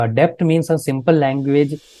Debt means in simple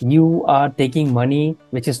language, you are taking money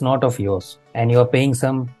which is not of yours and you are paying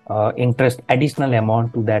some interest, additional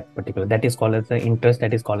amount to that particular. That is called as the interest,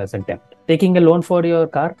 that is called as a debt. Taking a loan for your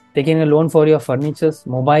car, taking a loan for your furnitures,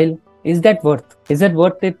 mobile, is that worth? Is that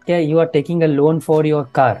worth it? You are taking a loan for your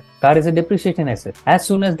car. Car is a depreciation asset. As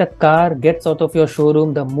soon as the car gets out of your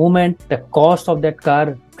showroom, the moment the cost of that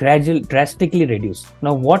car drastically reduce.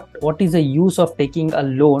 Now, what is the use of taking a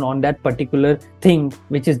loan on that particular thing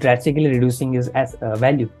which is drastically reducing its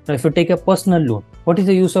value? Now, if you take a personal loan, what is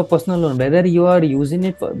the use of personal loan? Whether you are using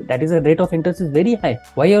it for, that is the rate of interest is very high.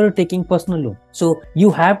 Why are you taking personal loan? So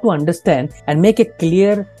you have to understand and make a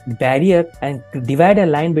clear barrier and divide a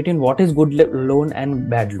line between what is good loan and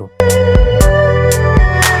bad loan.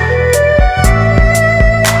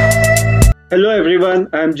 Hello everyone,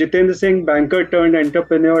 I am Jitendra Singh, banker turned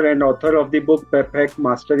entrepreneur and author of the book Pep Hack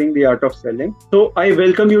Mastering the Art of Selling. So I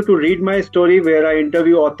welcome you to read my story where I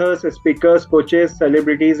interview authors, speakers, coaches,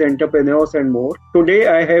 celebrities, entrepreneurs and more. Today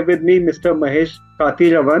I have with me Mr. Mahesh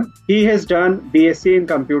Kathiravan. He has done BSc in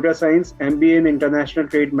Computer Science, MBA in International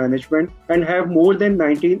Trade Management and have more than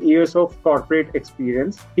 19 years of corporate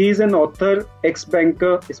experience. He is an author,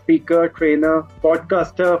 ex-banker, speaker, trainer,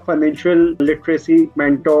 podcaster, financial literacy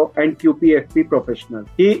mentor and QPFP professional.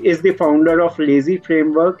 He is the founder of Lazy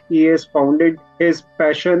Framework. He has founded his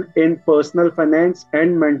passion in personal finance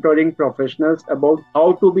and mentoring professionals about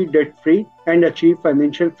how to be debt-free and achieve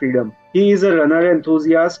financial freedom. He is a runner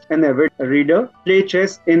enthusiast and avid reader, play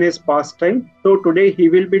chess in his pastime. So today he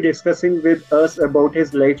will be discussing with us about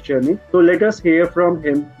his life journey. So let us hear from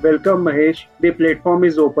him. Welcome Mahesh. The platform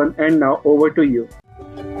is open and now over to you.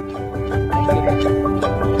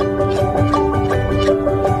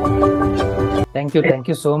 Thank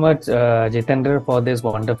you so much, Jitendra, for this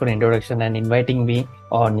wonderful introduction and inviting me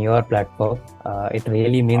on your platform. It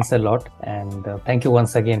really means a lot, and thank you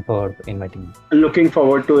once again for inviting me. Looking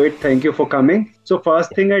forward to it. Thank you for coming. So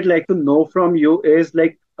first thing I'd like to know from you is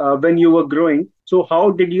when you were growing, so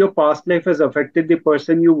how did your past life has affected the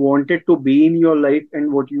person you wanted to be in your life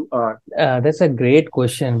and what you are? That's a great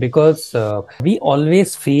question because we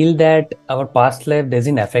always feel that our past life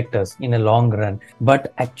doesn't affect us in a long run,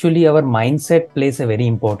 but actually our mindset plays a very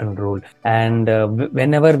important role. And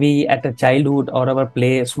whenever we at a childhood or our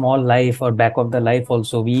play small life or back of the life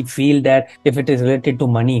also, we feel that if it is related to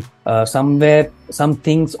money, somewhere some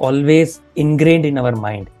things always ingrained in our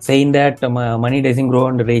mind, saying that money doesn't grow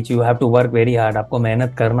on rich, you have to work very hard, आपको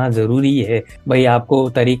मेहनत करना जरूरी है भाई, आपको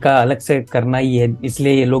तरीका अलग से करना ही है,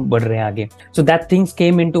 इसलिए ये लोग बढ़ रहे हैं आगे. So that things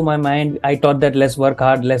came into my mind. I thought that let's work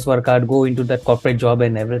hard, go into that corporate job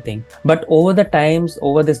and everything. But over the times,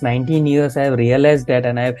 over this 19 years, I have realized that,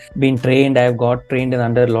 and I've been trained, I've got trained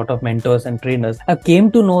under a lot of mentors and trainers. I came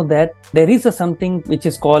to know that there is something which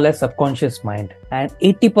is called as subconscious mind, and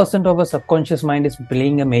 80% of our subconscious mind is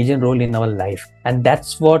playing a major role in our life, and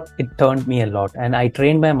that's what it turned me a lot. And I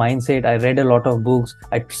trained my mindset. I read a lot of books.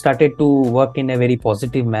 I started to work in a very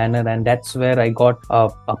positive manner, and that's where I got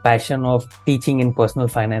a passion of teaching in personal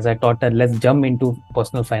finance. I thought that let's jump into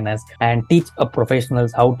personal finance and teach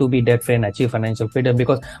professionals how to be debt free and achieve financial freedom.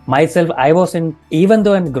 Because myself, I was in, even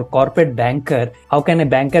though I'm a corporate banker, how can a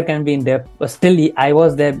banker can be in debt? But still, I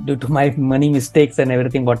was there due to my money mistakes and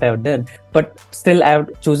everything what I've done. But still,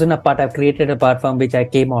 I've chosen a path. I've created a path from which I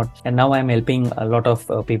came out, and now I'm helping a lot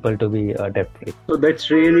of people to be debt free. So that's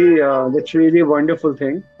really a wonderful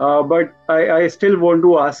thing. But I still want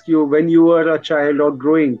to ask you, when you were a child or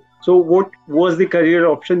growing, so what was the career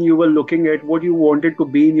option you were looking at? What you wanted to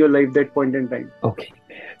be in your life that point in time? Okay.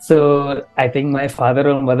 So I think my father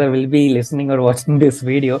or mother will be listening or watching this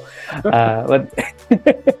video, but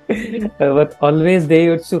but always they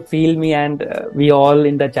used to feel me, and we all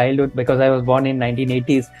in the childhood, because I was born in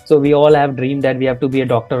 1980s, so we all have dreamed that we have to be a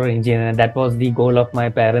doctor or engineer, and that was the goal of my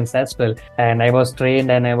parents as well. And I was trained,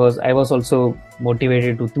 and I was also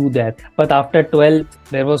motivated to do that. But after 12,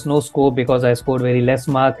 there was no scope because I scored very less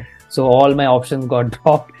mark, so all my options got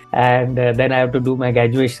dropped. And then I have to do my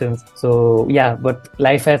graduations. So yeah, but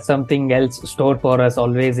life has something else stored for us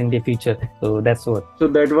always in the future. So that's what. So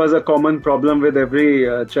that was a common problem with every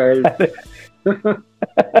child.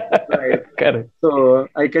 Right. Correct. So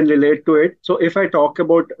I can relate to it. So if I talk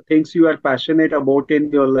about things you are passionate about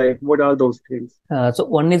in your life, what are those things? So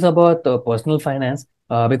one is about personal finance.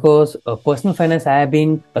 because personal finance I have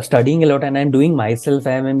been studying a lot, and I'm doing myself.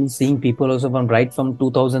 I have been seeing people also from right from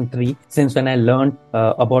 2003, since when I learned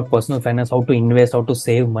about personal finance, how to invest, how to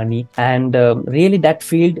save money, and really that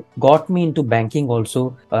field got me into banking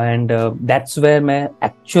also, and that's where my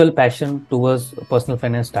actual passion towards personal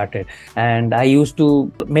finance started. And I used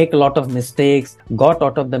to make a lot of mistakes, got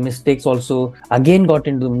out of the mistakes also, again got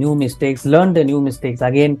into new mistakes, learned the new mistakes,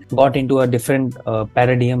 again got into a different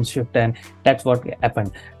paradigm shift, and that's what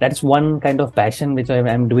happened. That's one kind of passion which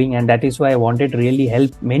I'm doing, and that is why I wanted to really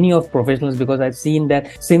help many of professionals, because I've seen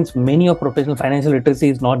that since many of professional financial literacy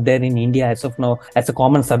is not there in India as of now as a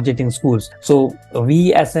common subject in schools. So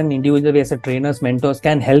we as an individual, we as a trainers, mentors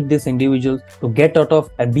can help these individuals to get out of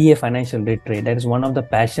and be a financial literate. That is one of the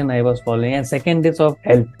passion I was following. And second is of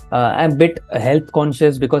health. I'm a bit health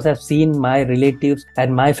conscious because I've seen my relatives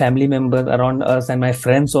and my family members around us and my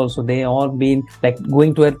friends also. They all been like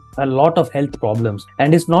going to a lot of health problems,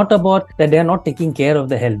 and it's not about that they are not taking care of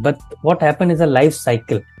the health, but what happens is a life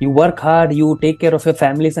cycle. You work hard, you take care of your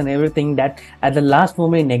families and everything, that at the last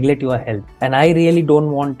moment you neglect your health. And I really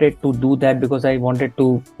don't wanted to do that, because I wanted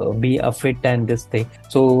to be a fit and this thing.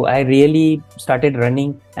 So I really started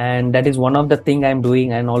running, and that is one of the thing I'm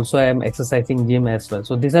doing. And also I'm exercising gym as well.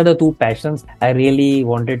 So these are the two passions I really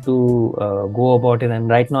wanted to go about it. And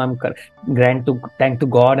right now I'm thank to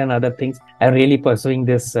God and other things, I'm really pursuing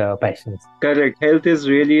this passions. Correct. Health is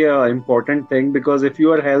really a important thing, because if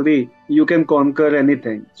you are healthy, you can conquer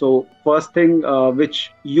anything. So first thing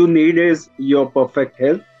which you need is your perfect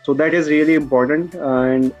health. So that is really important,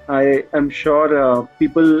 and I am sure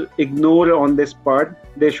people ignore on this part.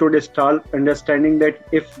 They should start understanding that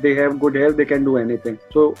if they have good health, they can do anything.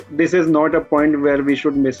 So this is not a point where we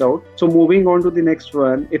should miss out. So moving on to the next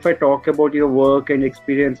one, if I talk about your work and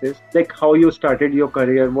experiences, like how you started your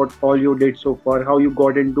career, what all you did so far, how you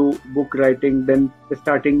got into book writing, then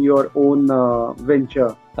starting your own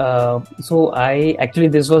venture. So I actually,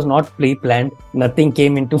 this was not pre-planned. Nothing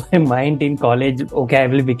came into my mind in college. Okay, I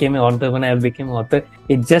will become an author when I will become an author.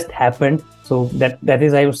 It just happened. So that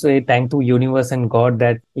is, I would say, thank to universe and God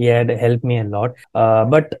that he had helped me a lot.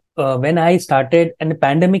 But when I started, and the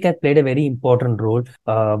pandemic had played a very important role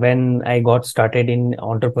when I got started in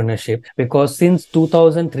entrepreneurship, because since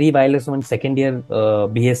 2003, while I was in second year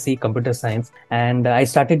BSc Computer Science, and I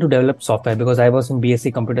started to develop software because I was in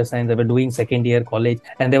BSc Computer Science. I was doing second year college,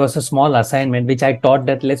 and there was a small assignment which I thought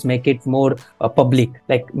that let's make it more public,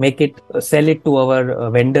 like make it sell it to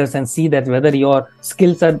our vendors and see that whether your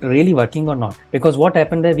skills are really working or not. Because what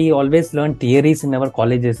happened that we always learn theories in our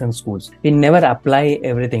colleges and schools, we never apply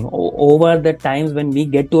everything. Over the times when we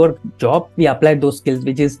get to our job, we apply those skills,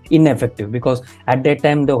 which is ineffective, because at that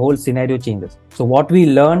time the whole scenario changes. So what we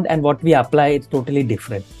learned and what we apply, it's totally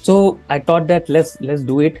different. So I thought that let's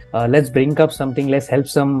do it. Let's bring up something. Let's help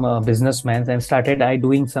some businessmen. And started I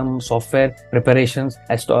doing some software preparations.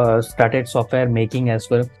 I started software making as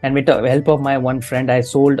well. And with the help of my one friend, I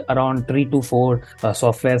sold around 3 to 4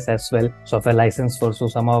 softwares as well, software license for so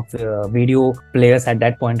some of video players at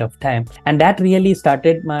that point of time. And that really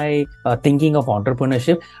started my thinking of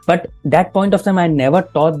entrepreneurship. But that point of time, I never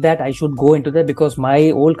thought that I should go into that, because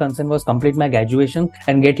my whole concern was complete my graduation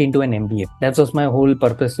and get into an MBA. That was my whole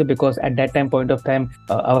purpose, because at that time point of time,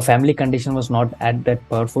 our family condition was not at that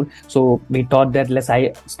powerful. So we thought that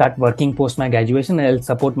I start working post my graduation, and I'll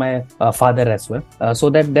support my father as well, so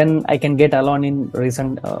that then I can get along in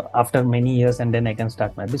recent after many years, and then I can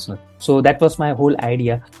start my business. So that was my whole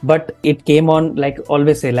idea. But it came on, like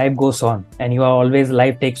always say, life goes on, and you are always,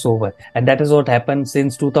 life takes over. And that is what happened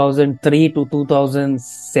since 2003 to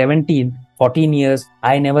 2017. 14 years,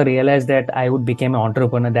 I never realized that I would become an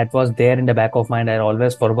entrepreneur. That was there in the back of mind. I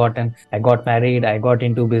always forgotten. I got married, I got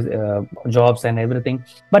into jobs and everything.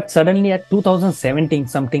 But suddenly at 2017,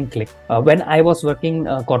 something clicked. When I was working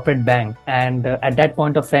corporate bank, and at that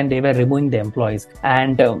point of time, they were removing the employees.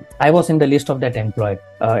 And I was in the list of that employees.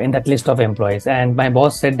 And my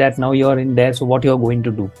boss said that now you're in there, so what you're going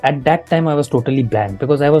to do? At that time, I was totally blank,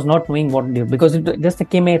 because I was not knowing what to do, because it just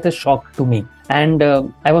came as a shock to me. And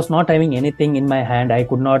I was not having anything in my hand. I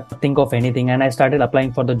could not think of anything. And I started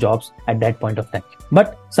applying for the jobs at that point of time.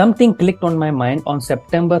 But something clicked on my mind on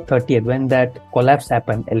September 30th, when that collapse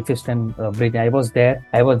happened, Elphinstone Bridge. I was there.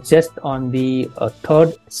 I was just on the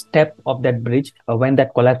third step of that bridge when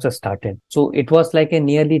that collapse started. So it was like a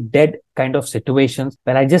nearly dead kind of situations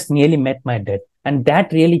where I just nearly met my death. And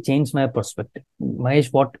that really changed my perspective.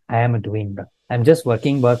 Mahesh, what I am doing now? I'm just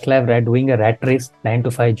working work life, right, doing a rat race, 9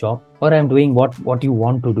 to 5 job, or I'm doing what you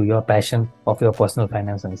want to do, your passion of your personal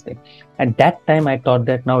finance and stuff. At that time, I thought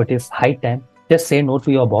that now it is high time. Just say no to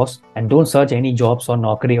your boss and don't search any jobs or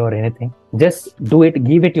Naukri or anything. Just do it,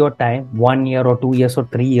 give it your time, 1 year or 2 years or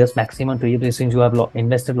 3 years, maximum 3 years, since you have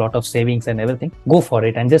invested a lot of savings and everything. Go for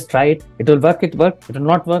it and just try it. It will work, it work. It will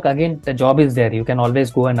not work, again, the job is there. You can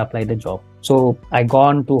always go and apply the job. So I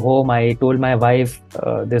gone to home. I told my wife,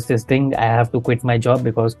 this thing, I have to quit my job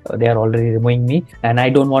because they are already removing me, and I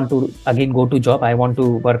don't want to again go to job. I want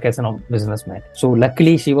to work as a businessman. So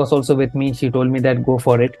luckily, she was also with me. She told me that go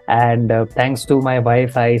for it, and thanks to my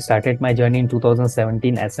wife, I started my journey in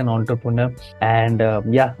 2017 as an entrepreneur. And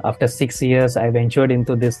yeah, after 6 years, I ventured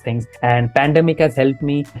into these things, and pandemic has helped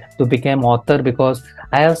me to become author because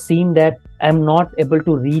I have seen that I'm not able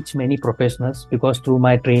to reach many professionals because through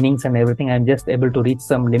my trainings and everything, I'm just able to reach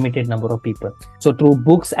some limited number of people. So through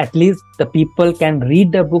books, at least the people can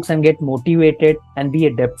read the books and get motivated and be a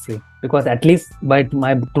debt free. Because at least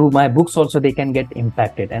through my books also they can get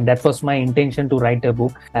impacted, and that was my intention to write a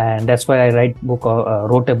book, and that's why I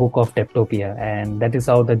wrote a book of Deptopia, and that is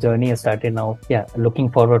how the journey has started now. Yeah, looking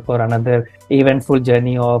forward for another eventful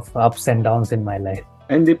journey of ups and downs in my life.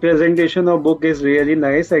 And the presentation of book is really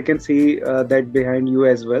nice. I can see that behind you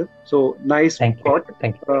as well. So nice Thank you. thought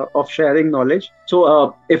Thank you. of sharing knowledge.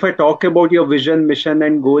 So if I talk about your vision, mission,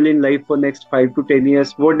 and goal in life for next 5 to 10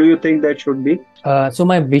 years, what do you think that should be? So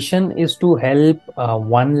my vision is to help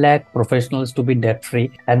 1 lakh professionals to be debt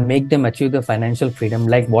free and make them achieve the financial freedom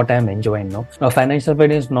like what I'm enjoying now. Now, financial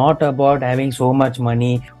freedom is not about having so much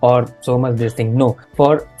money or so much this thing. No,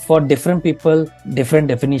 for different people, different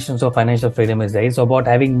definitions of financial freedom is there. It's about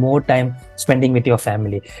having more time spending with your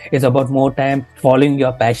family. It's about more time following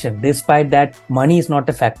your passion. Despite that, money is not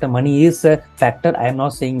a factor. Money is a factor. I am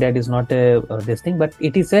not saying that is not this thing, but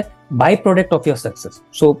it is a byproduct of your success.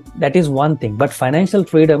 So that is one thing. But financial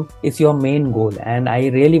freedom is your main goal, and I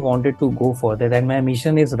really wanted to go for that. And my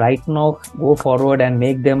mission is right now go forward and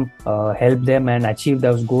make them help them and achieve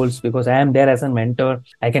those goals, because I am there as a mentor.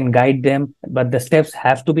 I can guide them, but the steps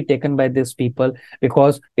have to be taken by these people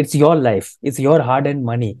because it's your life, it's your hard-earned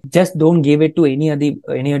money. Just don't give it to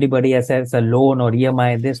anybody as a loan or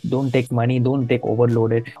EMI. Just don't take money, don't take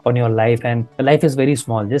overloaded on your life. And life is very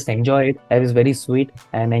small. Just enjoy it. Life is very sweet,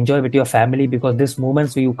 and enjoy with your family, because these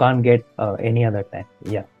moments you can't get any other time.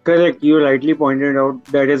 Yeah. Correct. You rightly pointed out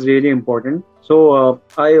that is really important. So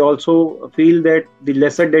I also feel that the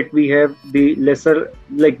lesser debt we have, the lesser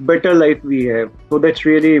better life we have. So that's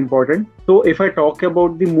really important. So if I talk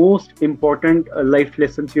about the most important life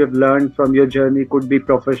lessons you have learned from your journey, could be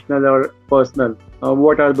professional or personal.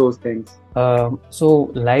 What are those things?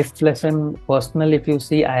 So life lesson personal, if you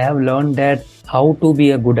see, I have learned that how to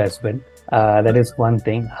be a good husband. That is one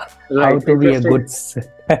thing. Right. How to be a good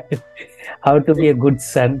how to be a good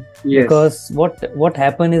son. Yes. Because what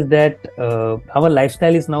happened is that our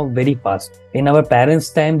lifestyle is now very fast. In our parents'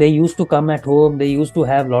 time, they used to come at home. They used to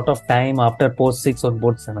have a lot of time after post 6 or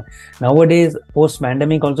post 7. Nowadays, post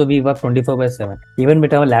pandemic also, we work 24/7. Even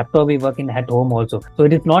with our laptop, we work at home also. So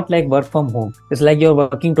it is not like work from home. It's like you're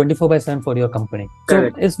working 24/7 for your company.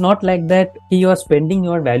 Correct. So it's not like that you are spending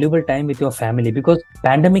your valuable time with your family, because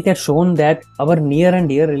pandemic has shown that our near and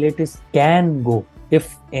dear relatives can go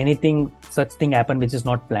if anything such thing happen which is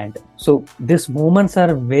not planned. So these moments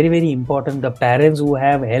are very, very important. The parents who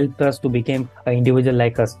have helped us to become an individual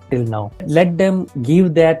like us till now, let them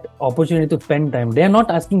give that opportunity to spend time. They are not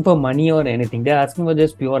asking for money or anything. They are asking for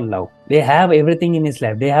just pure love. They have everything in his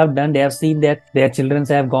life. They have seen that their children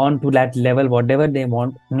have gone to that level, whatever they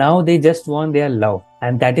want. Now they just want their love.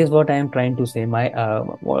 And that is what I am trying to say.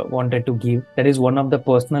 Wanted to give. That is one of the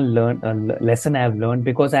personal lesson I have learned,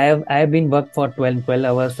 because I have been worked for 12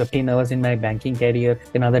 hours, 15 hours in my banking career,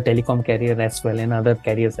 in other telecom career as well, in other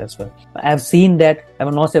careers as well. I have seen that I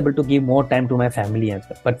was not able to give more time to my family as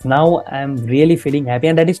well. But now I am really feeling happy,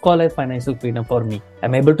 and that is called as financial freedom for me.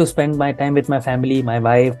 I'm able to spend my time with my family, my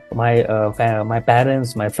wife, my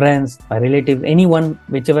parents, my friends, my relatives, anyone,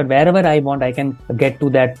 wherever I want, I can get to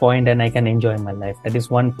that point and I can enjoy my life. That is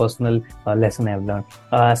one personal lesson I've learned.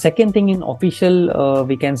 Second thing, in official,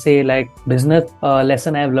 we can say like business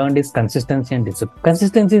lesson I've learned is consistency and discipline.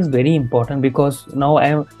 Consistency is very important, because now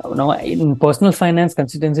in personal finance,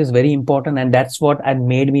 consistency is very important, and that's what had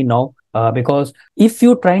made me now. Because if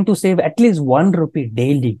you're trying to save at least 1 rupee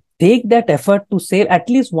daily, take that effort to save at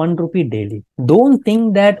least 1 rupee daily. Don't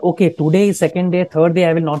think that, okay, today is second day, third day,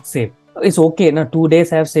 I will not save. It's okay. Now 2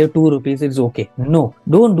 days I have saved 2 rupees. It's okay. No,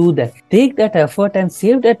 don't do that. Take that effort and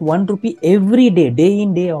save that 1 rupee every day, day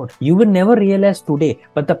in, day out. You will never realize today,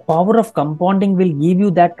 but the power of compounding will give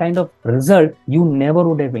you that kind of result you never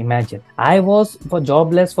would have imagined. I was for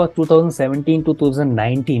jobless for 2017 to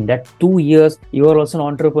 2019. That 2 years, you are also an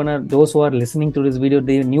entrepreneur. Those who are listening to this video,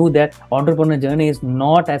 they knew that entrepreneur journey is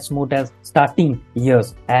not as smooth as starting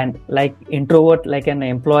years. And like introvert, like an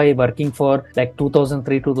employee working for like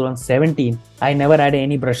 2003 to 2017, I never had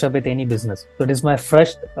any brush up with any business. So it is my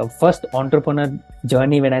first entrepreneur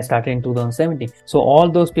journey when I started in 2017. So all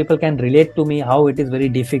those people can relate to me how it is very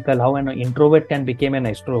difficult, how an introvert can become an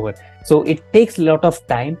extrovert. So it takes a lot of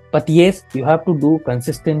time, but yes, you have to do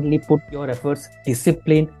consistently, put your efforts,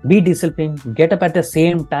 be disciplined, get up at the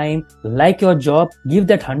same time, like your job, give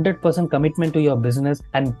that 100% commitment to your business,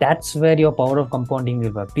 and that's where your power of compounding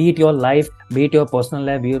will work. Be it your life, be it your personal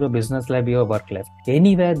life, be it your business life, be your work life.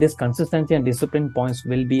 Anywhere, this consistency and discipline points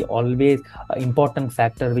will be always an important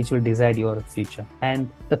factor which will decide your future. And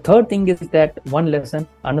the third thing is that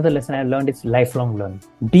another lesson I learned is lifelong learning.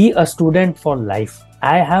 Be a student for life.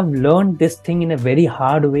 I have learned this thing in a very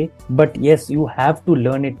hard way, but yes, you have to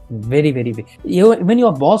learn it very, very big. Even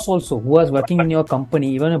your boss also, who is working in your company,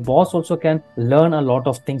 even a boss also can learn a lot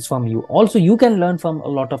of things from you. Also, you can learn from a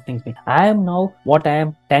lot of things. I am now what I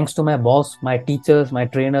am thanks to my boss, my teachers, my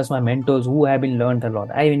trainers, my mentors who have been learned a lot.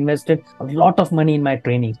 I've invested a lot of money in my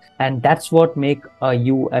training, and that's what make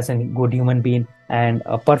you as a good human being. And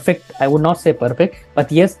a perfect, I would not say perfect,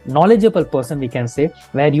 but yes, knowledgeable person, we can say,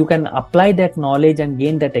 where you can apply that knowledge and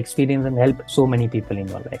gain that experience and help so many people in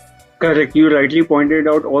your life. Correct. You rightly pointed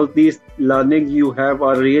out all these learnings you have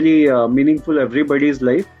are really meaningful everybody's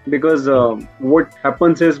life, because what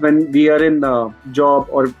happens is when we are in job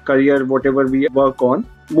or career, whatever we work on,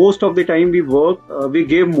 most of the time we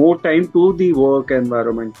give more time to the work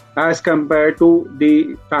environment as compared to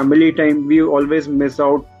the family time. We always miss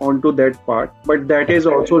out onto that part, but that is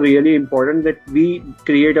also really important that we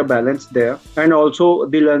create a balance there. And also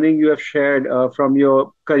the learning you have shared from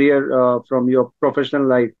your career, from your professional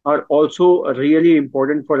life, are also really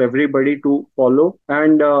important for everybody to follow.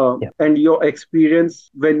 And your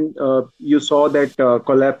experience when you saw that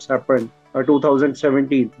collapse happen,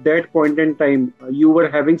 2017, that point in time, you were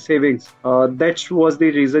having savings. That was the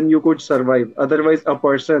reason you could survive. Otherwise, a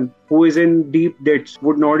person who is in deep debts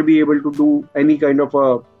would not be able to do any kind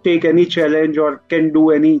of take any challenge or can do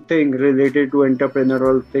anything related to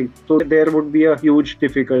entrepreneurial thing. So there would be a huge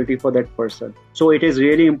difficulty for that person. So it is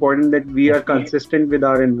really important that we are consistent with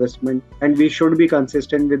our investment, and we should be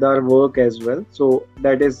consistent with our work as well. So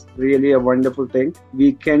that is really a wonderful thing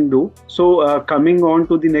we can do. So coming on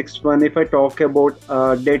to the next one, if I talk about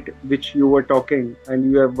debt, which you were talking,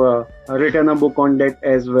 and you have written a book on debt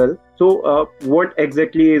as well. So what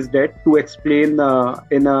exactly is debt? To explain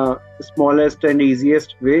in a smallest and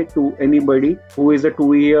easiest way to anybody who is a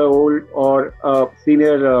 2-year-old or a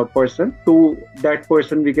senior person, to that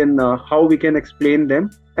person we can how we can explain them,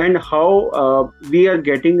 and how we are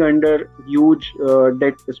getting under huge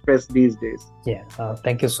debt stress these days. Yeah,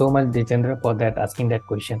 thank you so much, Jitendra, for asking that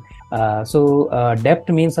question. So debt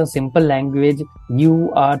means, a simple language,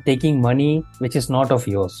 you are taking money which is not of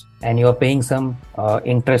yours, and you are paying some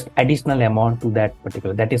interest, additional amount to that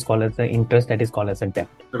particular. That is called as the interest. That is called as a debt.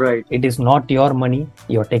 Right. It is not your money.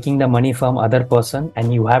 You are taking the money from other person,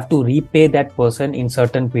 and you have to repay that person in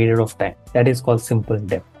certain period of time. That is called simple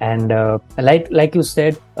debt. And like you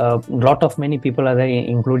said, lot of many people are there,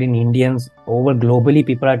 including Indians, over globally,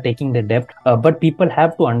 people are taking the debt. But people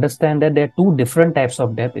have to understand that there are two different types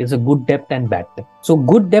of debt. It's a good debt and bad debt. So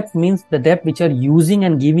good debt means the debt which are using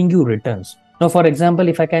and giving you returns. Now, for example,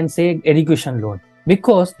 if I can say education loan,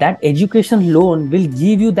 because that education loan will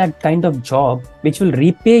give you that kind of job which will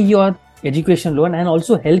repay your education loan and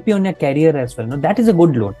also help you in your career as well. Now, that is a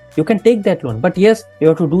good loan. You can take that loan, but yes, you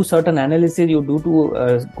have to do certain analysis. You do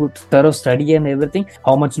to good thorough study and everything,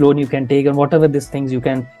 how much loan you can take and whatever these things you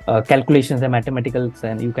can calculations and mathematicals,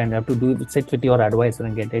 and you can have to do sit with your advisor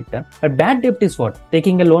and get it done. But bad debt is what?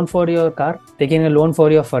 Taking a loan for your car, taking a loan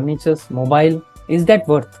for your furnitures, mobile. Is that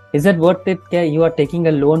worth? Is that worth it? You are taking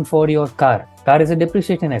a loan for your car. Car is a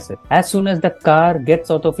depreciation asset. As soon as the car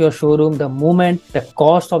gets out of your showroom, the moment the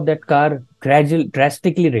cost of that car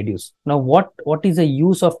drastically reduce. Now, what is the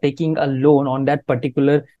use of taking a loan on that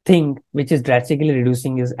particular thing which is drastically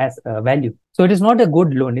reducing its value? So it is not a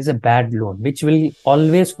good loan, it's a bad loan, which will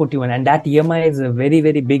always put you in. And that EMI is a very,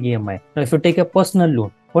 very big EMI. Now, if you take a personal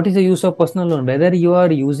loan, what is the use of personal loan? Whether you are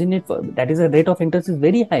using it for, that is a rate of interest is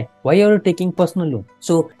very high. Why are you taking personal loan?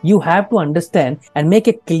 So you have to understand and make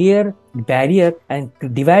it clear barrier and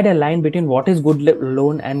divide a line between what is good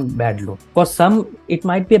loan and bad loan. For some, it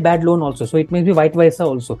might be a bad loan also. So it may be vice versa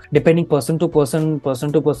also, depending person to person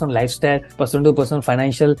lifestyle, person to person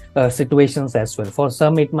financial situations as well. For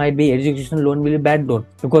some, it might be education loan will be bad loan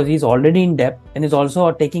because he's already in debt and is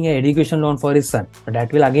also taking an education loan for his son.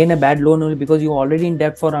 That will again a bad loan only because you're already in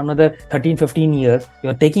debt for another 13-15 years.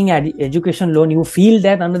 You're taking an education loan. You feel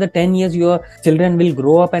that another 10 years your children will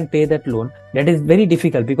grow up and pay that loan. That is very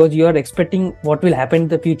difficult because you are expecting what will happen in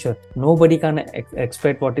the future. Nobody can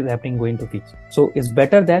expect what is happening going to future. So it's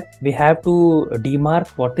better that we have to demark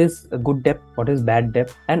what is a good debt, what is bad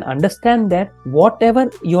debt, and understand that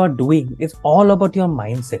whatever you are doing is all about your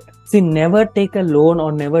mindset. See, never take a loan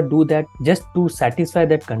or never do that just to satisfy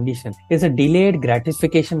that condition. It's a delayed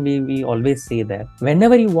gratification. We always say that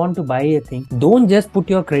whenever you want to buy a thing, don't just put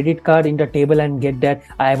your credit card in the table and get that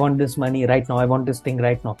I want this money right now, I want this thing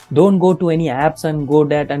right now. Don't go to any apps and go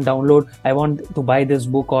that and download I want to buy this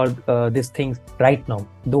book or these things right now.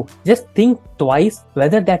 Though just think twice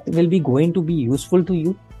whether that will be going to be useful to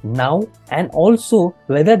you now, and also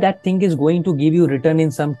whether that thing is going to give you return in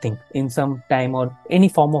something in some time or any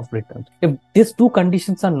form of return. If these two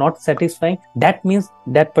conditions are not satisfying, that means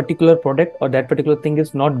that particular product or that particular thing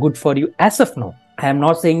is not good for you as of now. I am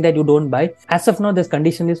not saying that you don't buy. As of now, this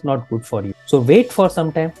condition is not good for you. So wait for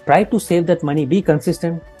some time. Try to save that money. Be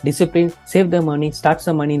consistent, disciplined, save the money, start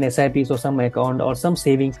some money in SIPs or some account or some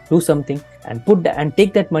savings, do something and and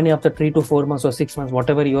take that money after 3 to 4 months or 6 months,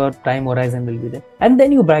 whatever your time horizon will be there. And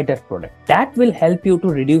then you buy that product. That will help you to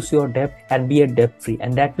reduce your debt and be a debt free.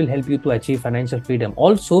 And that will help you to achieve financial freedom.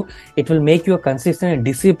 Also, it will make you a consistent and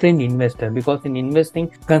disciplined investor because in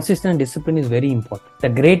investing, consistent discipline is very important. The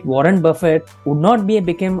great Warren Buffett would not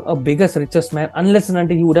became a biggest richest man unless and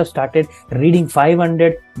until he would have started reading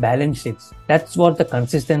 500 balance sheets. That's what the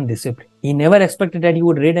consistent discipline. He never expected that he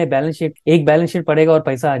would read a balance sheet. एक balance sheet पढ़ेगा और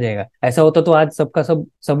पैसा आ जाएगा. ऐसा होता तो आज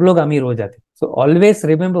सब लोग अमीर हो जाते. So always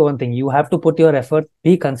remember one thing: you have to put your effort,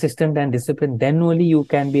 be consistent and disciplined. Then only you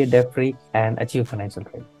can be a debt free and achieve financial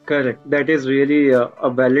freedom. Correct. That is really a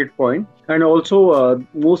valid point. And also,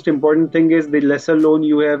 most important thing is the lesser loan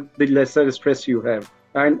you have, the lesser stress you have,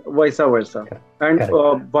 and vice versa. Correct.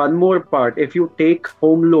 And one more part: if you take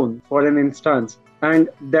home loan for an instance, and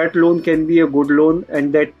that loan can be a good loan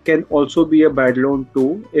and that can also be a bad loan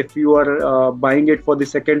too if you are buying it for the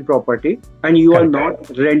second property and you are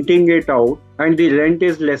not renting it out and the rent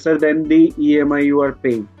is lesser than the EMI you are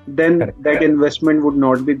paying, then that investment would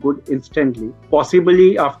not be good instantly.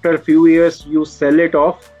 Possibly after a few years you sell it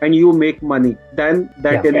off and you make money, then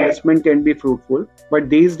that investment can be fruitful.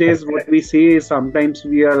 But these days what we see is sometimes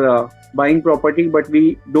we are buying property but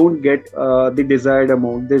we don't get the desired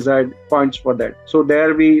amount, desired funds for that. So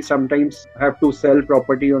there we sometimes have to sell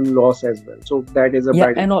property on loss as well. So that is a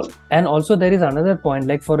bad and also there is another point,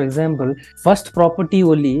 like for example, first property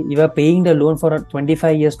only you are paying the loan for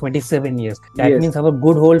 25 years, 27 years. That means our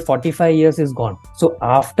good whole 45 years is gone. So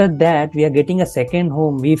after that we are getting a second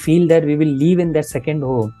home. We feel that we will live in that second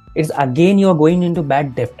home. It's again you are going into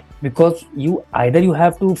bad debt. Because you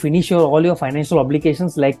have to finish all your financial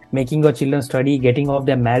obligations like making your children study, getting off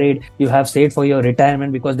them married, you have saved for your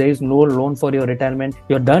retirement because there is no loan for your retirement,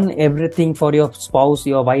 you've done everything for your spouse,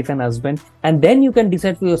 your wife and husband, and then you can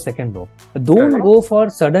decide for your second home. Don't go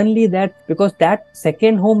for suddenly that, because that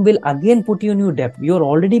second home will again put you in your debt. You're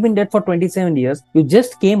already been in debt for 27 years, you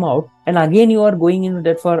just came out and again you are going into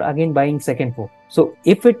debt for again buying second home. So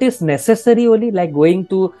if it is necessary only, like going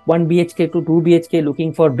to 1 BHK to 2 BHK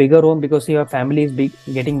looking for bigger home because your family is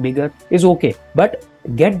getting bigger, is okay. But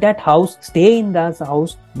get that house, stay in that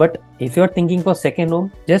house. But if you're thinking for second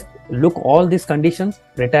home, just look all these conditions: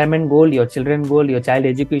 retirement goal, your children goal, your child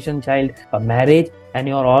education, marriage, and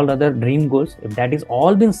your all other dream goals. If that is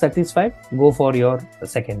all been satisfied, go for your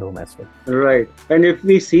second home as well. Right. And if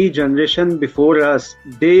we see generation before us,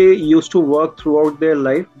 they used to work throughout their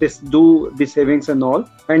life, they do the savings and all,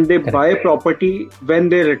 and they buy property when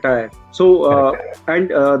they retire. So,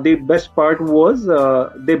 the best part was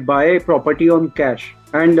they buy property on cash.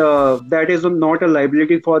 And that is not a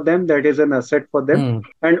liability for them, that is an asset for them.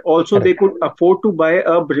 And also they could afford to buy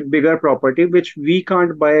a bigger property, which we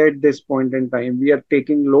can't buy at this point in time. We are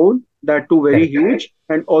taking loan, that too very huge,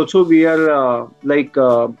 and also we are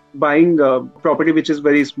buying property which is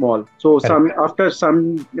very small. So after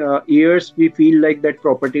some years we feel like that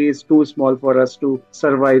property is too small for us to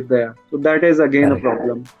survive there. So that is again a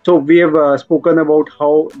problem. So we have spoken about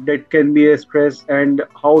how debt can be a stress and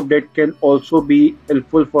how debt can also be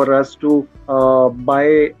helpful for us to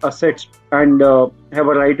buy assets and have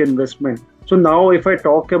a right investment. So now, if I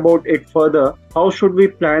talk about it further, how should we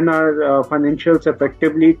plan our financials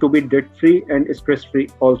effectively to be debt-free and stress-free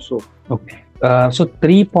also? Okay. So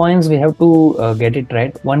 3 points we have to get it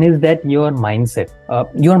right. One is that your mindset.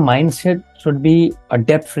 Your mindset should be a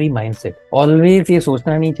debt-free mindset. Always ये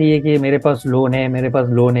सोचना नहीं चाहिए कि मेरे पास loan है, मेरे पास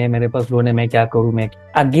loan है, मेरे पास लोन है, मैं क्या करूँ मैं.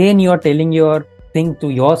 Again, you are telling your thing to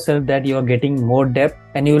yourself that you are getting more debt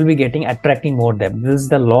and you will be getting attracting more debt. This is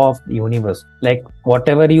the law of the universe. Like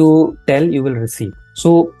whatever you tell, you will receive.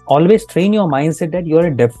 So always train your mindset that you are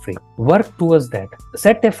debt free. Work towards that.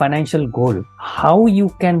 Set a financial goal. How you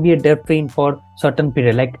can be a debt free for certain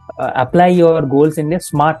period. Like apply your goals in a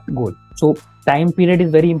SMART goal. So time period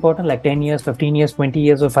is very important, like 10 years, 15 years, 20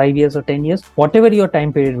 years, or 5 years, or 10 years. Whatever your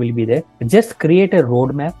time period will be there, just create a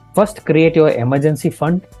roadmap. First, create your emergency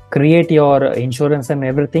fund, create your insurance and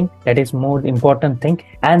everything. That is more important thing.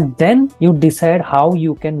 And then you decide how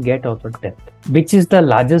you can get out of debt. Which is the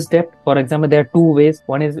largest debt? For example, there are two ways.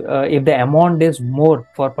 One is if the amount is more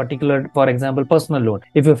for particular, for example, personal loan.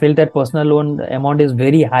 If you feel that personal loan amount is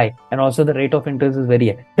very high and also the rate of interest is very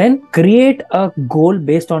high, then create a goal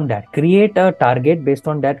based on that. Create a target based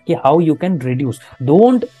on that, how you can reduce.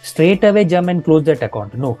 Don't straight away jump and close that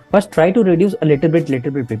account. No, first try to reduce a little bit,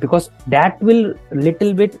 because that will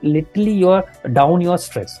literally your down your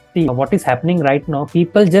stress. See what is happening right now.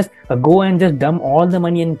 People just go and just dump all the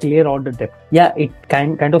money and clear all the debt. Yeah, it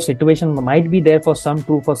kind of situation might be there for some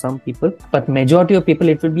too, for some people, but majority of people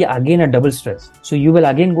it will be again a double stress. So you will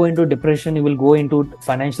again go into depression, you will go into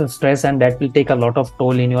financial stress, and that will take a lot of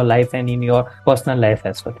toll in your life and in your personal life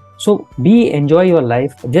as well. So enjoy your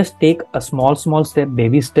life. Just take a small step,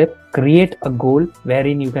 baby step. Create a goal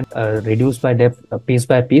wherein you can reduce by debt piece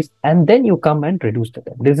by piece, and then you come and reduce the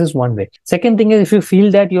debt. This is one way. Second thing is, if you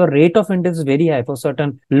feel that your rate of interest is very high for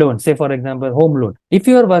certain loans, say for example home loan, if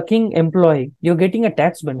you are working employee, you're getting a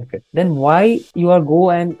tax benefit, then why you are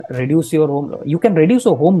go and reduce your home loan? You can reduce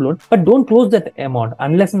your home loan, but don't close that amount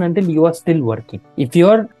unless and until you are still working. If you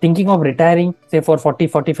are thinking of retiring, say for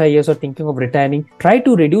 40-45 years, or thinking of retiring, try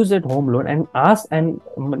to reduce that home loan and ask and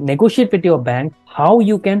negotiate with your bank how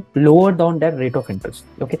you can lower down that rate of interest.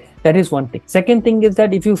 Okay, that is one thing. Second thing is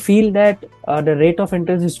that if you feel that the rate of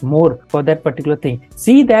interest is more for that particular thing,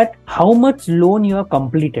 see that how much loan you have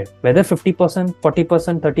completed, whether 50%,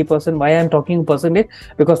 40%, 30%. Why I am talking percentage?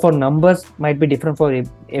 Because for numbers might be different for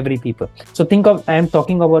every people. So think of, I am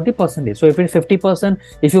talking about the percentage. So if it's 50%,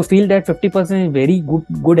 if you feel that 50% is very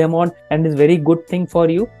good amount and is very good thing for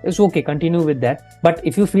you, it's okay, continue with that. But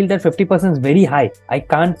if you feel that 50% is very high, I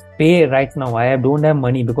can't pay right now, I don't have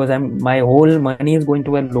money because my whole money is going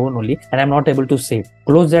to a loan only and I'm not able to save,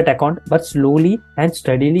 close that account. But slowly and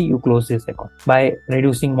steadily you close this account by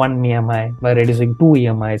reducing one EMI, by reducing 2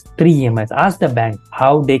 EMIs, 3 EMIs. Ask the bank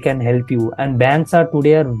how they can help you, and banks are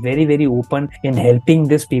today very open in helping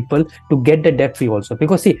these people to get the debt free also,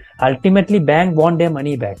 because see, ultimately bank want their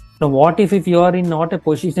money back. Now what if you are in not a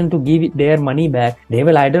position to give their money back? They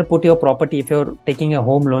will either put your property, if you're taking a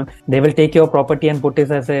home loan, they will take your property and put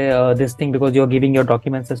it as a this thing, because you're giving your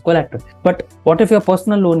documents as collateral. But what if your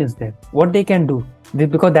personal loan is there? What they can do?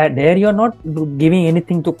 Because that there you're not giving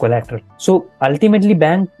anything to collateral. So ultimately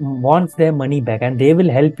bank wants their money back and they will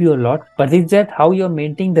help you a lot. But it's that how you're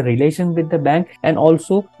maintaining the relation with the bank, and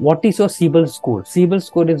also what is your CIBIL score. CIBIL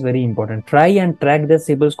score is very important. Try and track the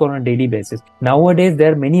CIBIL score on a daily basis. Nowadays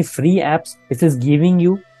there are many free apps which is giving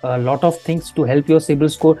you a lot of things to help your CIBIL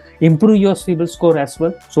score, improve your CIBIL score as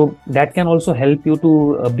well. So that can also help you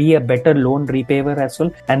to be a better loan repayer as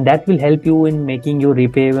well, and that will help you in making your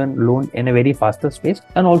repayment loan in a very faster space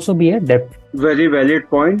and also be a debt. Very valid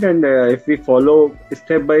point. And if we follow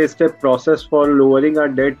step-by-step process for lowering our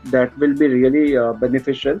debt, that will be really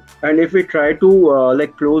beneficial. And if we try to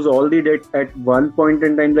close all the debt at one point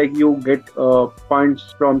in time, like you get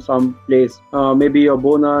points from some place, maybe a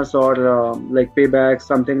bonus or payback,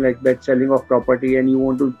 something like that, selling of property, and you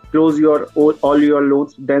want to close all your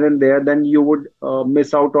loans then and there, then you would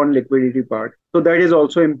miss out on liquidity part. So that is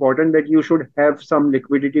also important, that you should have some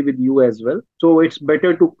liquidity with you as well. So it's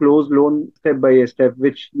better to close loan step by step,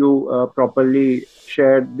 which you properly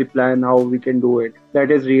shared the plan how we can do it. That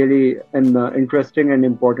is really an interesting and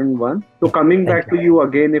important one. So coming back to you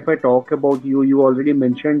again, if I talk about you, you already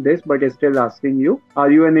mentioned this, but I'm still asking you, are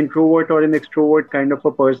you an introvert or an extrovert kind of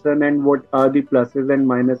a person, and what are the pluses and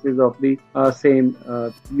minuses of the same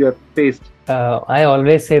you have faced? I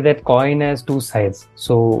always say that coin has two sides.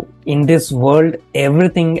 So in this world,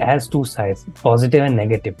 everything has two sides, positive and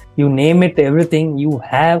negative. You name it, everything, you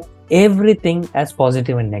have everything as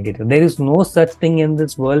positive and negative. There is no such thing in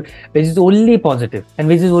this world which is only positive and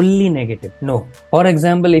which is only negative. No. For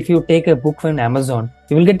example, if you take a book from Amazon,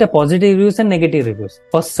 you will get the positive reviews and negative reviews.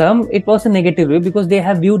 For some, it was a negative review because they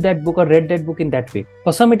have viewed that book or read that book in that way.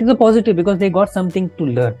 For some, it is a positive because they got something to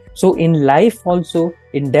learn. So in life also,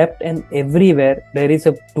 in depth and everywhere, there is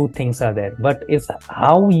two things are there. But it's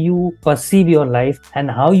how you perceive your life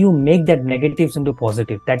and how you make that negatives into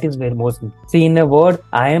positive. That is where most. See, in a word,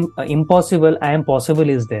 I am impossible, I am possible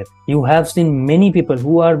is there. You have seen many people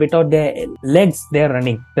who are without their legs, they are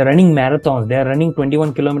running. They're running marathons. They are running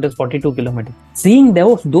 21 kilometers, 42 kilometers. Seeing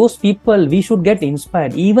those people, we should get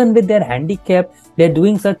inspired. Even with their handicap, they're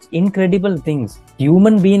doing such incredible things.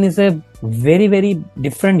 Human being is a very, very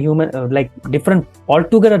different human,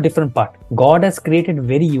 altogether different part. God has created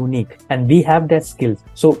very unique and we have that skills.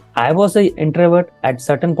 So I was an introvert at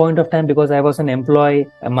certain point of time because I was an employee.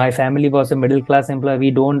 My family was a middle class employee.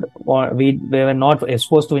 We were not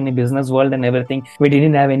exposed to any business world and everything. We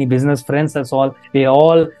didn't have any business friends at all.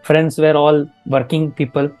 Friends were all working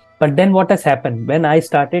people. But then what has happened? When I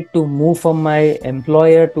started to move from my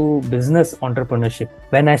employer to business entrepreneurship,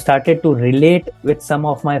 when I started to relate with some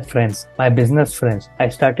of my friends, my business friends, I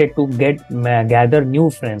started to gather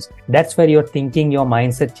new friends. That's where your thinking, your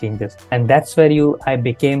mindset changes. And that's where I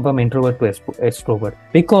became from introvert to extrovert.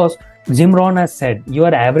 Because Jim Rohn has said, you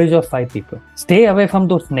are average of 5 people. Stay away from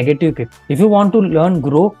those negative people. If you want to learn,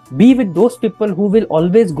 grow, be with those people who will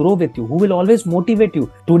always grow with you, who will always motivate you.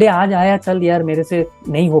 Today, आज आया चल यार मेरे से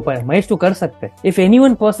नहीं हो पाया, महेश तू कर सकते है. If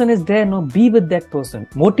anyone person is there, no, be with that person.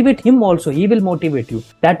 Motivate him also. He will motivate you.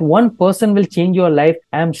 That one person will change your life.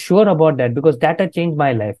 I am sure about that because that has changed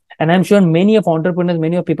my life. And I'm sure many of entrepreneurs,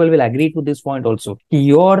 many of people will agree to this point also.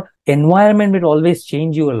 Your environment will always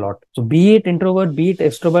change you a lot. So be it introvert, be it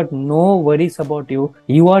extrovert, no worries about you.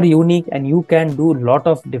 You are unique and you can do a lot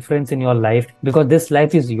of difference in your life because this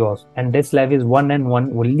life is yours and this life is one and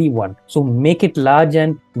one, only one. So make it large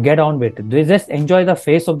and get on with it. Just enjoy the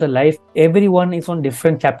phase of the life. Everyone is on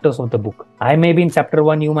different chapters of the book. I may be in chapter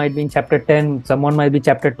 1, you might be in chapter 10, someone might be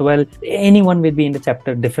chapter 12, anyone will be in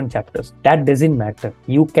the different chapters. That doesn't matter.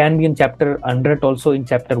 You can be in chapter 100 also, in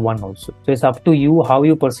chapter 1 also. So it's up to you how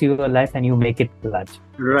you perceive your life and you make it large.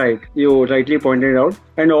 Right, you rightly pointed out.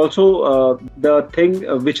 And also the thing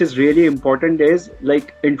which is really important is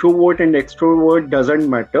like introvert and extrovert doesn't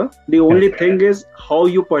matter. The only thing is how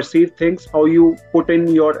you perceive things, how you put in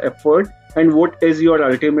your effort, and what is your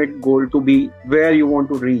ultimate goal to be, where you want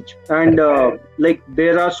to reach. And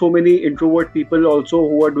there are so many introvert people also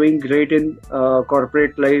who are doing great in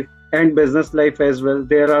corporate life and business life as well.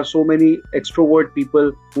 There are so many extrovert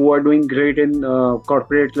people who are doing great in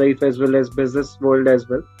corporate life as well as business world as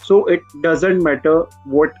well. So it doesn't matter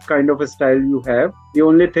what kind of a style you have. The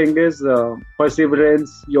only thing is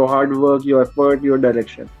perseverance, your hard work, your effort, your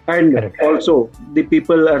direction. And also the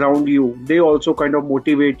people around you, they also kind of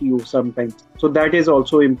motivate you sometimes. So that is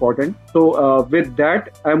also important. So with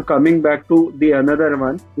that, I'm coming back to the another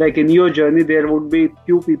one. Like in your journey, there would be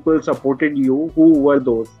few people supported you. Who were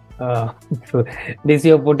those? So this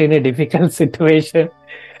you put in a difficult situation.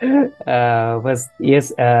 My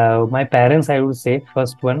parents, I would say,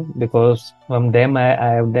 first one, because from them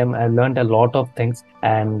I learned a lot of things,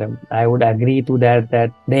 and I would agree to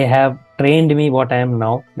that they have trained me what I am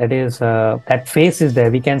now. That is, that phase is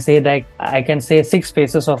there. We can say that I can say 6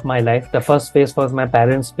 phases of my life. The first phase was my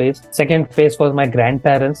parents' phase. Second phase was my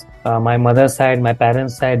grandparents. My mother's side, my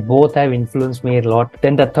parents' side, both have influenced me a lot.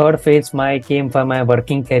 Then the third phase came from my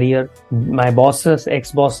working career. My bosses,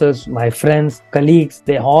 ex-bosses, my friends, colleagues,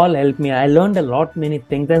 they all helped me. I learned a lot, many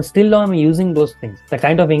things, and still now I'm using those things. The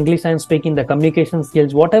kind of English I'm speaking, the communication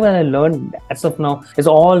skills, whatever I learned as of now is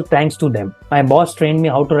all thanks to them. My boss trained me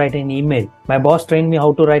how to write an email. My boss trained me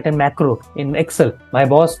how to write a macro in Excel.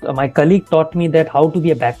 My colleague taught me that how to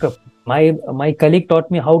be a backup. My colleague taught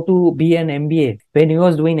me how to be an MBA. When he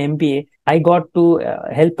was doing MBA, I got to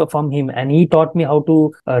help from him, and he taught me how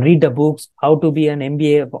to read the books, how to be an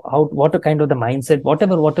MBA, what kind of the mindset,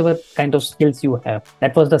 whatever kind of skills you have.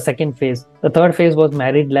 That was the second phase. The third phase was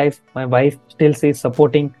married life. My wife still says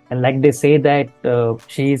supporting, and like they say that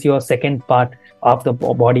she is your second part of the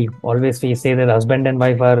body. Always we say that husband and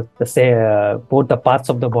wife are both the parts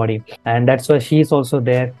of the body, and that's why she is also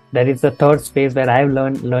there. That is the third phase where I've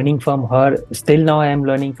learning from her. Still now I am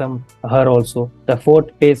learning from her also. The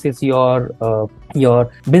fourth phase is your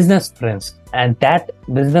business friends. And that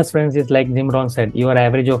business friends is like Jimron said, you are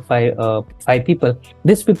average of five people.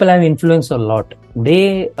 These people have influenced a lot.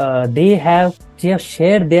 They have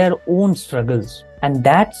shared their own struggles, and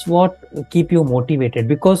that's what keep you motivated,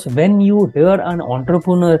 because when you hear an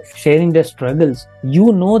entrepreneur sharing their struggles,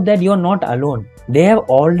 you know that you're not alone. They have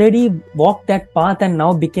already walked that path and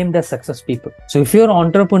now became the success people. So if you're an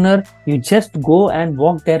entrepreneur, you just go and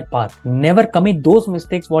walk their path. Never commit those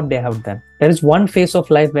mistakes what they have done. There is one phase of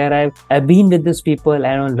life where I've been with these people and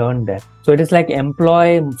I learned that. So it is like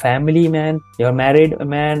employee, family man, your married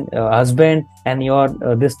man, husband, and your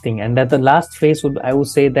this thing. And that the last phase I would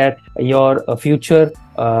say that your future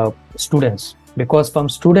students. Because from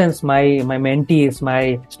students, my mentees,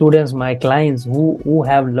 my students, my clients who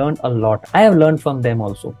have learned a lot, I have learned from them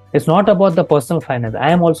also. It's not about the personal finance.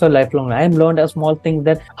 I am also lifelong. I am learned a small thing,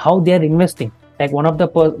 that how they are investing. Like one of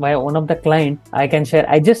the client I can share.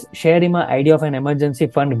 I just shared him an idea of an emergency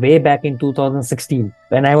fund way back in 2016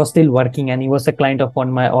 when I was still working, and he was a client of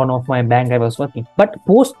one of my bank I was working. But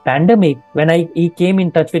post pandemic, when he came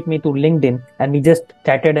in touch with me to LinkedIn, and we just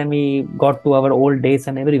chatted and we got to our old days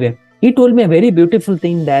and everywhere. He told me a very beautiful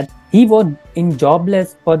thing, that he was in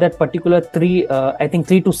jobless for that particular 3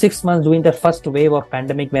 to 6 months during the first wave of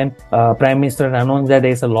pandemic, when Prime Minister announced that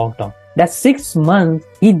there is a lockdown. That 6 months,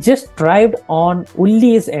 he just thrived on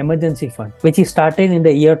only his emergency fund, which he started in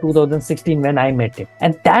the year 2016 when I met him.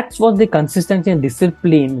 And that was the consistency and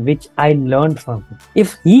discipline which I learned from him.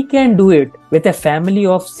 If he can do it with a family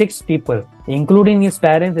of 6 people, including his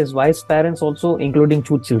parents, his wife's parents also, including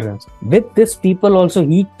 2 children. With these people also,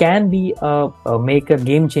 he can be make a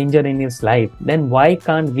game changer in his life. Then why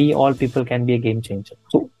can't we all people can be a game changer?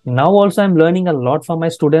 So now also I'm learning a lot from my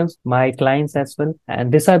students, my clients as well.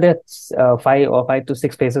 And these are the 5 to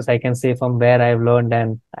 6 phases I can say from where I've learned,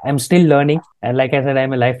 and I'm still learning. And like I said,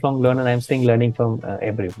 I'm a lifelong learner. I'm still learning from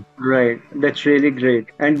everyone. Right, that's really great.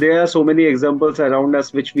 And there are so many examples around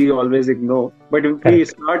us which we always ignore. But if we Correct.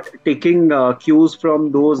 start taking cues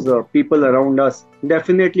from those people around us,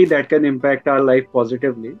 definitely that can impact our life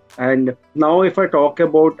positively. And now, if I talk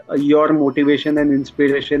about your motivation and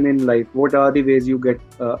inspiration in life, what are the ways you get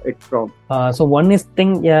it from? So one is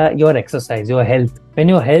thing, yeah, your exercise, your health. When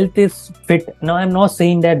your health is fit, now I'm not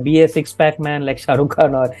saying that be a six-pack man like Shah Rukh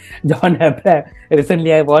Khan or John Abraham.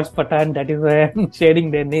 Recently, I watched Pathan. That is why I'm sharing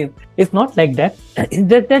their name. It's not like that. It's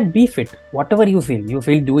just that be fit. Whatever you feel. You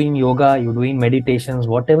feel doing yoga, you doing meditations,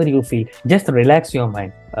 whatever you feel. Just relax your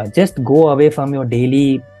mind. Just go away from your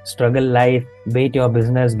daily struggle life, be it your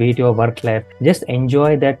business, be it your work life. Just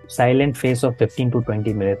enjoy that silent phase of 15 to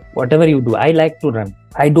 20 minutes. Whatever you do. I like to run.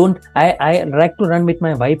 I like to run with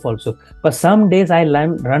my wife also. But some days I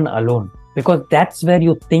run alone, because that's where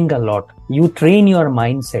you think a lot. You train your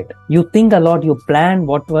mindset. You think a lot. You plan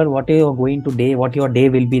what you're going to day, what your day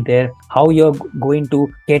will be there, how you're going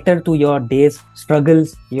to cater to your day's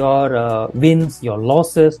struggles, your wins, your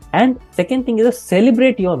losses. And second thing is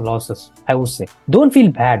celebrate your losses. I would say, don't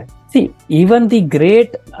feel bad. See, even the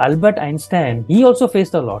great Albert Einstein, he also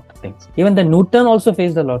faced a lot of things. Even the Newton also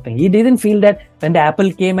faced a lot of things. He didn't feel that when the apple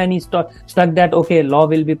came and he stuck that, okay, law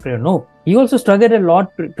will be prayer. No, he also struggled a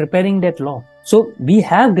lot preparing that law. So we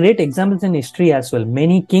have great examples in history as well.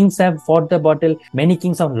 Many kings have fought the battle. Many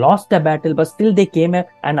kings have lost the battle, but still they came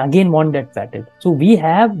and again won that battle. So we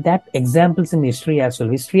have that examples in history as well.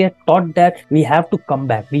 History has taught that we have to come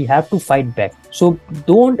back. We have to fight back. So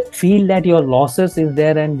don't feel that your losses is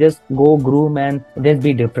there and just go groom and just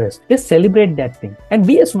be depressed. Just celebrate that thing and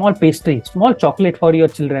be a small pastry, small chocolate for your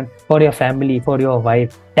children, for your family, for your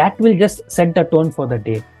wife. That will just set the tone for the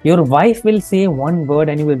day. Your wife will say one word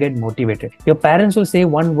and you will get motivated. Your parents will say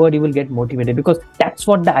one word, you will get motivated, because that's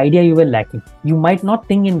what the idea you were lacking. You might not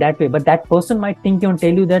think in that way, but that person might think and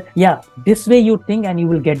tell you that, yeah, this way you think and you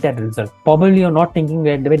will get that result. Probably you're not thinking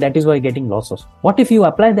that way. That is why you're getting losses. What if you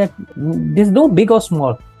apply that? There's no big or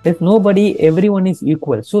small. There's nobody, everyone is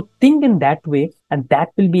equal. So think in that way, and that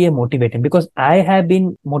will be a motivator, because I have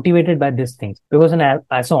been motivated by these things. Because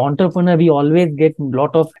as an entrepreneur, we always get a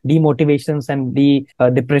lot of demotivations and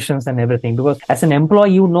depressions and everything. Because as an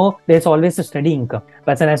employee, there's always a steady income.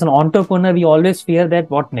 But as an entrepreneur, we always fear that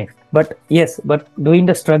what next. But yes, doing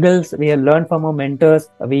the struggles, we have learned from our mentors,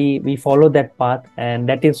 we follow that path, and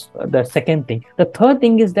that is the second thing. The third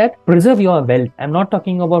thing is that preserve your wealth. I'm not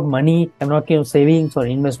talking about money. I'm not talking about savings or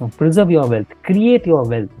investment. Preserve your wealth. Create your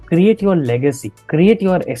wealth. create your legacy, create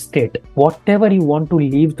your estate, whatever you want to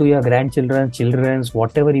leave to your grandchildren, children's,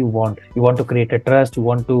 whatever you want. You want to create a trust. You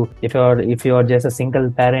want to, if you're just a single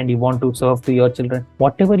parent, you want to serve to your children.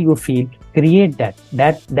 Whatever you feel, create that.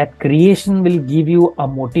 That creation will give you a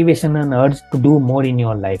motivation and urge to do more in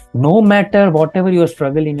your life. No matter whatever your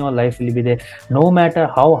struggle in your life will be there. No matter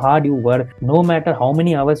how hard you work. No matter how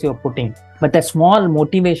many hours you're putting. But that small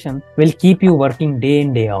motivation will keep you working day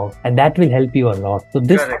in, day out. And that will help you a lot. So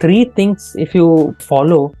these Correct. three things, if you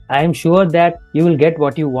follow, I am sure that you will get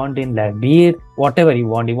what you want in life. Be it whatever you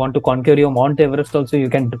want. You want to conquer your Mount Everest also, you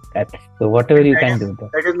can do that. So whatever you can do.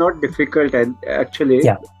 That is not difficult, and actually,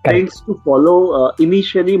 Yeah, correct. things to follow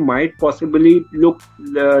initially might possibly look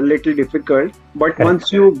little difficult, but Correct.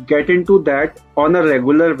 once you get into that on a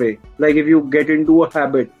regular way, like if you get into a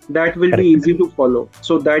habit, that will Correct. be easy to follow.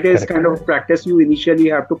 So that is Correct. kind of practice you initially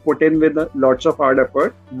have to put in with lots of hard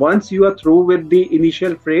effort. Once you are through with the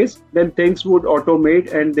initial phrase, then things would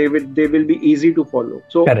automate and they will be easy to follow.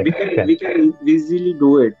 So Correct. we can easily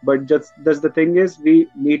do it, but just the thing is, we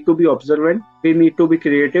need to be observant, we need to be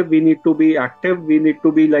creative, we need to be active, we need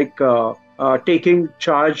to be like taking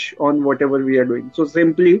charge on whatever we are doing. So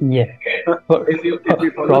simply, Yeah. if you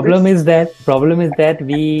follow Problem this, is that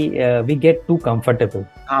we get too comfortable.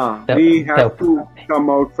 we have The- to come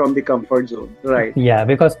out from the comfort zone, right? Yeah,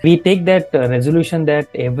 because we take that resolution that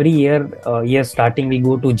every year starting we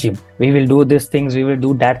go to gym. We will do these things, we will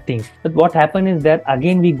do that things. But what happens is that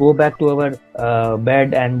again we go back to our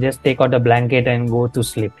bed and just take out a blanket and go to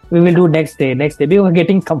sleep. We will do next day. We were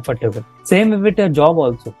getting comfortable. Same with a job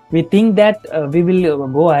also. We think that we will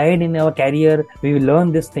go ahead in our career, we will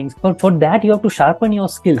learn these things. But for that, you have to sharpen your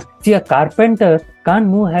skills. See, a carpenter can't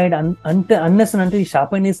move ahead unless and until he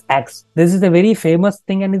sharpen his axe. This is a very famous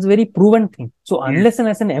thing and it's a very proven thing. So unless and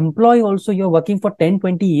as an employee also, you're working for 10,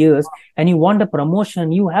 20 years and you want a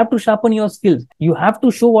promotion, you have to sharpen your skills. You have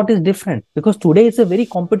to show what is different, because today it's a very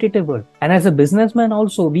competitive world. And as a businessman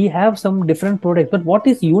also, we have some different products, but what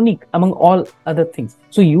is unique among all other things?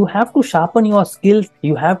 So you have to sharpen your skills.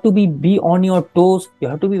 You have to be on your toes. You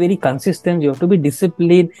have to be very consistent. You have to be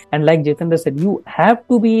disciplined. And like Jitendra said, you have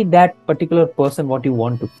to be that particular person what you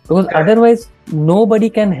want to, because otherwise nobody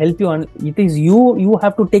can help you. It is you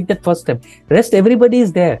have to take that first step. Rest everybody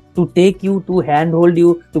is there to take you, to handhold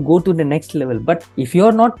you, to go to the next level. But if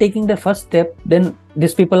you're not taking the first step, then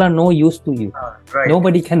these people are no use to you. Right.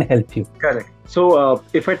 Nobody can help you. Correct. So,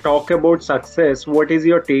 if I talk about success, what is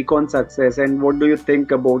your take on success, and what do you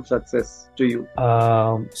think about success to you?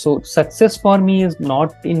 So success for me is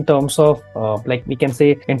not in terms of like we can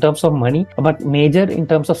say in terms of money, but major in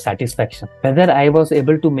terms of satisfaction. Whether I was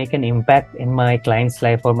able to make an impact in my client's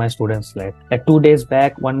life or my student's life. Like 2 days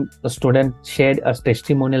back, one student shared a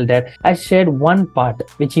testimonial that I shared one part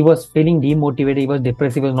which he was feeling demotivated, he was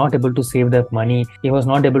depressed, he was not able to save that money, he was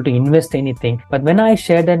not able to invest anything. But when I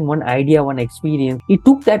shared that one idea, one experience, he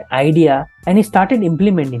took that idea and he started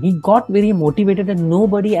implementing. He got very motivated, and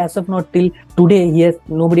nobody, as of not till today,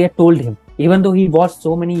 nobody had told him. Even though he watched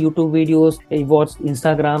so many YouTube videos, he watched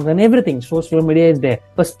Instagrams and everything, social media is there.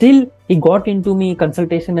 But still, he got into me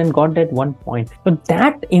consultation and got that one point. So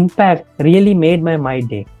that impact really made my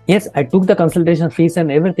day. Yes, I took the consultation fees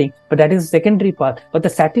and everything, but that is the secondary part. But the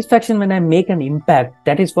satisfaction when I make an impact,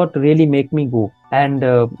 that is what really make me go. And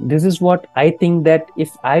this is what I think, that if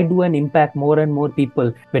I do an impact more and more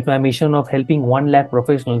people with my mission of helping 1 lakh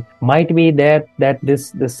professionals, might be there that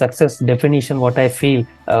this success definition, what I feel,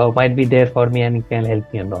 might be there for me and it can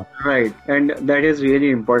help me a lot. Right. And that is really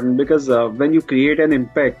important, because when you create an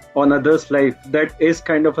impact on others' life, that is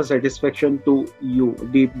kind of a satisfaction to you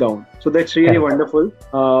deep down. So that's really wonderful.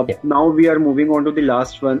 Now we are moving on to the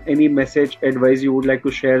last one. Any message, advice you would like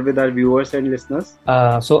to share with our viewers and listeners?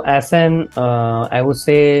 So as an, I would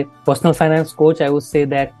say, personal finance coach, I would say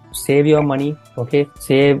that save your money, okay?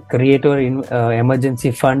 Save, create your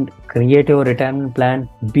emergency fund, create your retirement plan,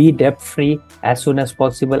 be debt free as soon as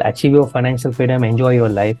possible, achieve your financial freedom, enjoy your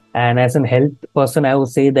life. And as a health person, I would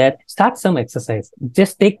say that start some exercise.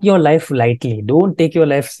 Just take your life lightly. Don't take your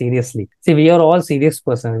life seriously. See, we are all serious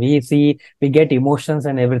persons. We get emotions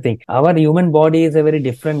and everything. Our human body is a very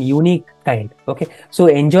different, unique kind. Okay. So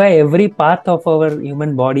enjoy every part of our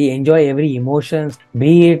human body, enjoy every emotions,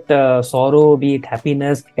 be it sorrow, be it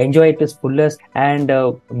happiness, enjoy it as fullest, and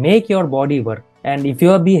make your body work. And if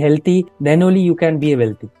you be healthy, then only you can be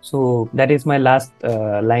wealthy. So that is my last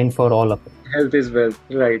line for all of it. Health is wealth,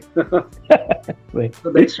 right? Right.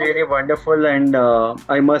 So that's really wonderful, and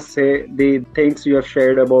I must say the things you have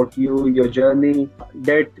shared about your journey,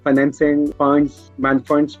 debt, financing, funds,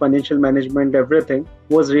 financial management, everything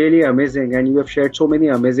was really amazing, and you have shared so many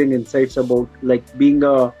amazing insights about like being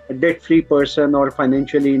a debt-free person or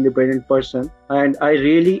financially independent person. And I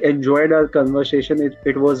really enjoyed our conversation.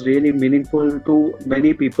 It was really meaningful to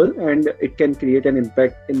many people, and it can create an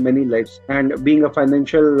impact in many lives. And being a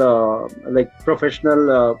financial like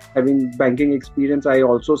professional, having banking experience, I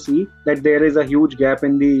also see that there is a huge gap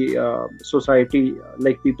in the society.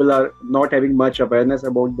 Like people are not having much awareness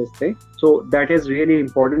about this thing. So that is really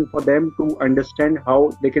important for them to understand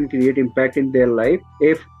how they can create impact in their life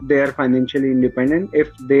if they are financially independent, if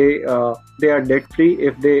they are debt free,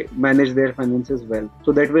 if they manage their finances well.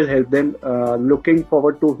 So that will help them. Looking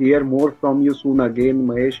forward to hear more from you soon again,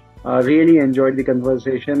 Mahesh. Really enjoyed the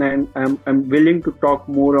conversation, and I'm willing to talk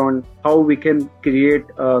more on how we can create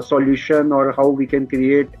a solution or how we can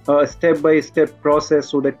create a step-by-step process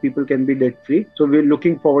so that people can be debt-free. So we're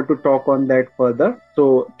looking forward to talk on that further.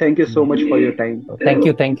 So thank you so much for your time.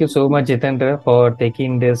 Thank you so much, Jitendra, for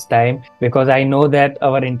taking this time, because I know that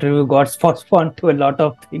our interview got postponed to a lot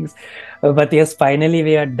of things. But yes, finally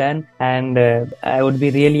we are done, and I would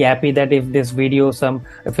be really happy that if this video,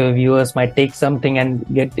 if your viewers might take something and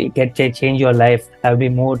get change your life, I'll be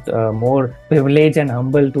more privileged and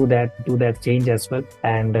humble to that change as well.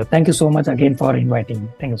 And thank you so much again for inviting me.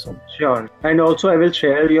 Thank you so much. Sure. And also, I will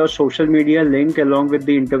share your social media link along with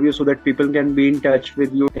the interview so that people can be in touch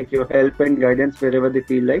with you, take your help and guidance wherever they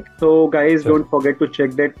feel like. So, guys, Sure. don't forget to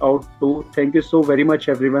check that out too. Thank you so very much,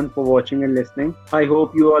 everyone, for watching and listening. I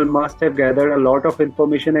hope you all must have gathered a lot of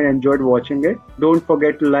information and enjoyed watching it. Don't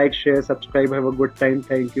forget to like, share, subscribe. Have a good time.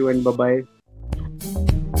 Thank you, and bye bye.